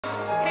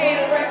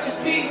rest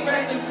in peace,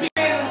 rest in peace.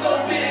 So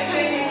big,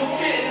 can't even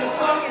fit in the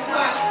parking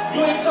spot.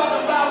 You ain't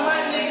talking about my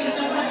niggas,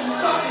 then what you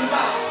talking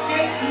about?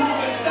 Gangsta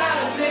moving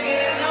silence, nigga,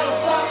 and I don't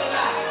talk a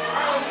lot.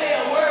 I don't say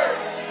a word.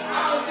 I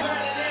don't say a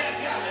word.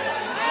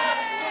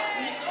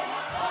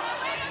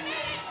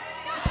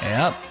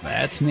 Yep,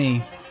 that's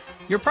me.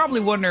 You're probably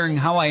wondering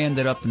how I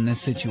ended up in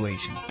this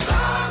situation.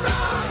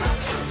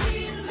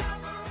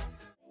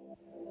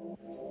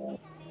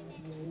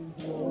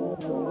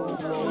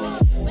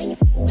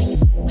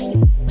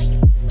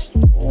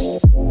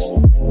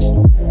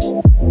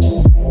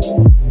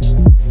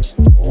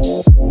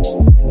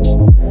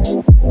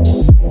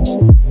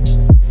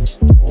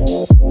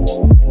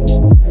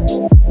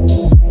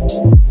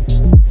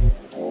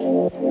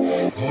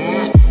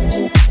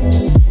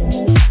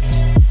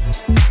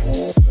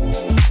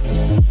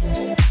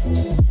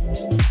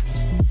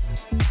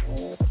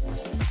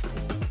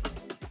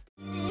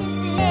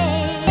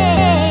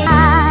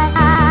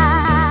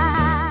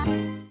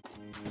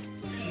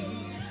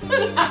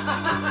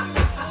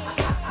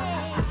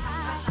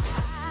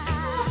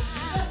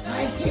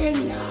 I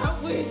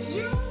cannot with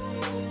you.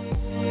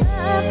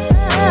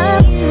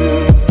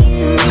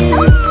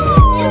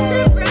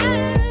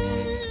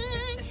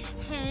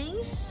 Hey,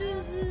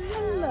 sugar.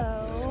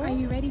 Hello. Are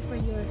you ready for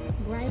your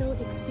bridal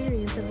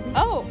experience of the week?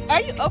 Oh,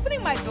 are you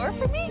opening my door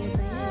for me? Yes,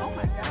 I am. Oh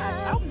my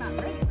gosh, I'm not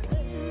ready for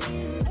this.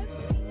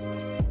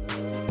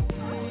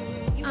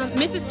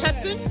 Mrs.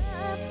 Tutson?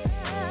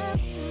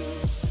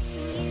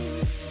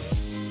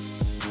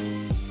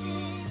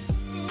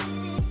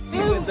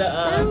 With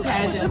the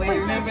pageant way,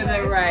 remember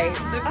the right,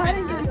 the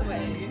princess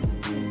way.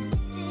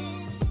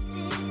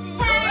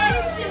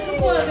 Hey, sugar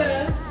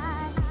booger.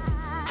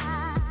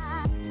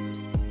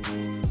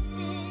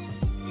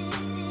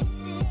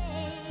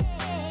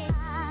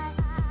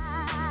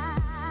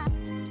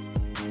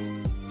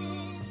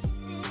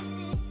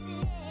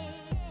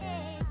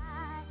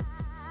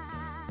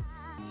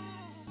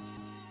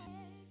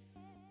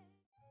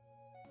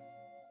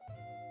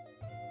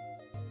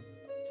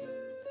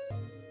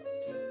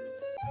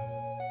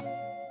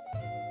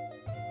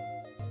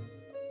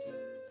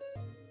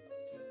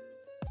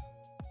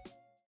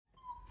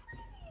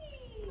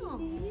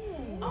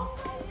 Oh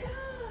my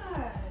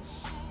gosh,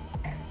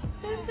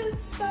 this is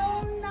so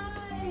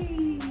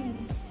nice.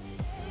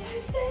 I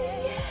said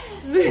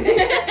yes.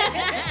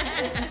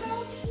 It's so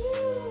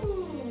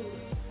cute.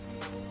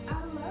 I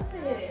love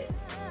it.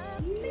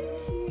 Thank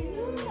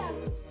you.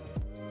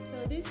 So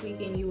this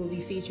weekend you will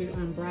be featured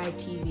on Bride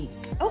TV.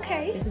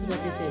 Okay. This is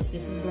what this is.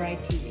 This is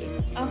Bride TV.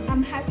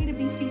 I'm happy to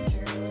be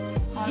featured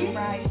on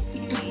Bride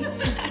TV.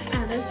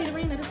 Let us see the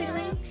ring. Let us see the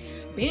ring.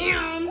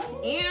 Bam!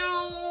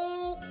 Ew!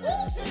 I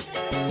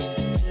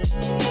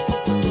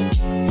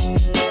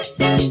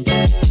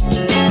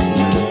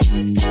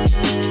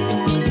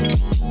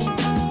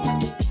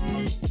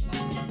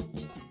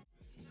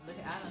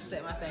done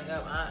set my thing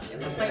up. The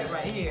plate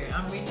right here.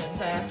 I'm reaching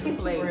past the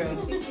plate. Let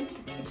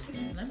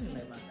me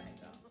let my thing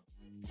go.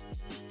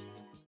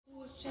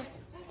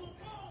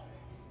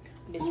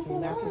 This is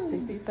not the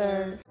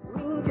 63rd.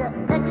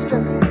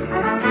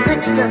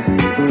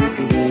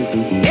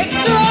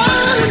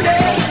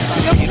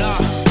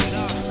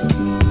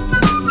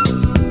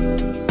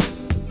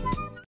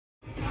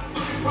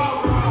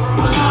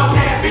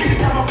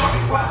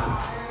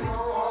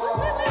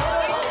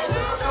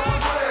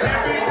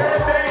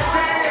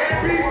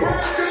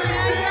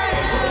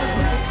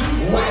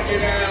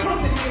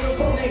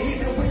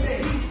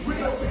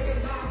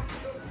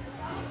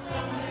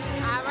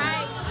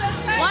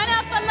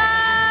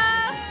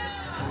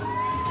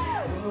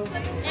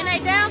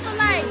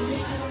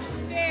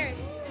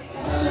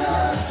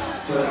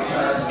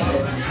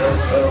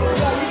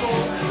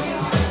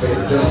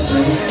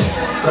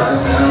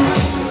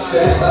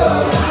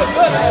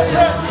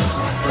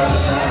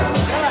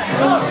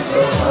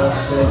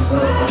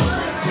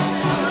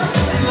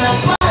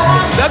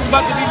 That's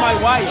about to be my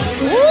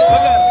wife. Look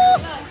at her.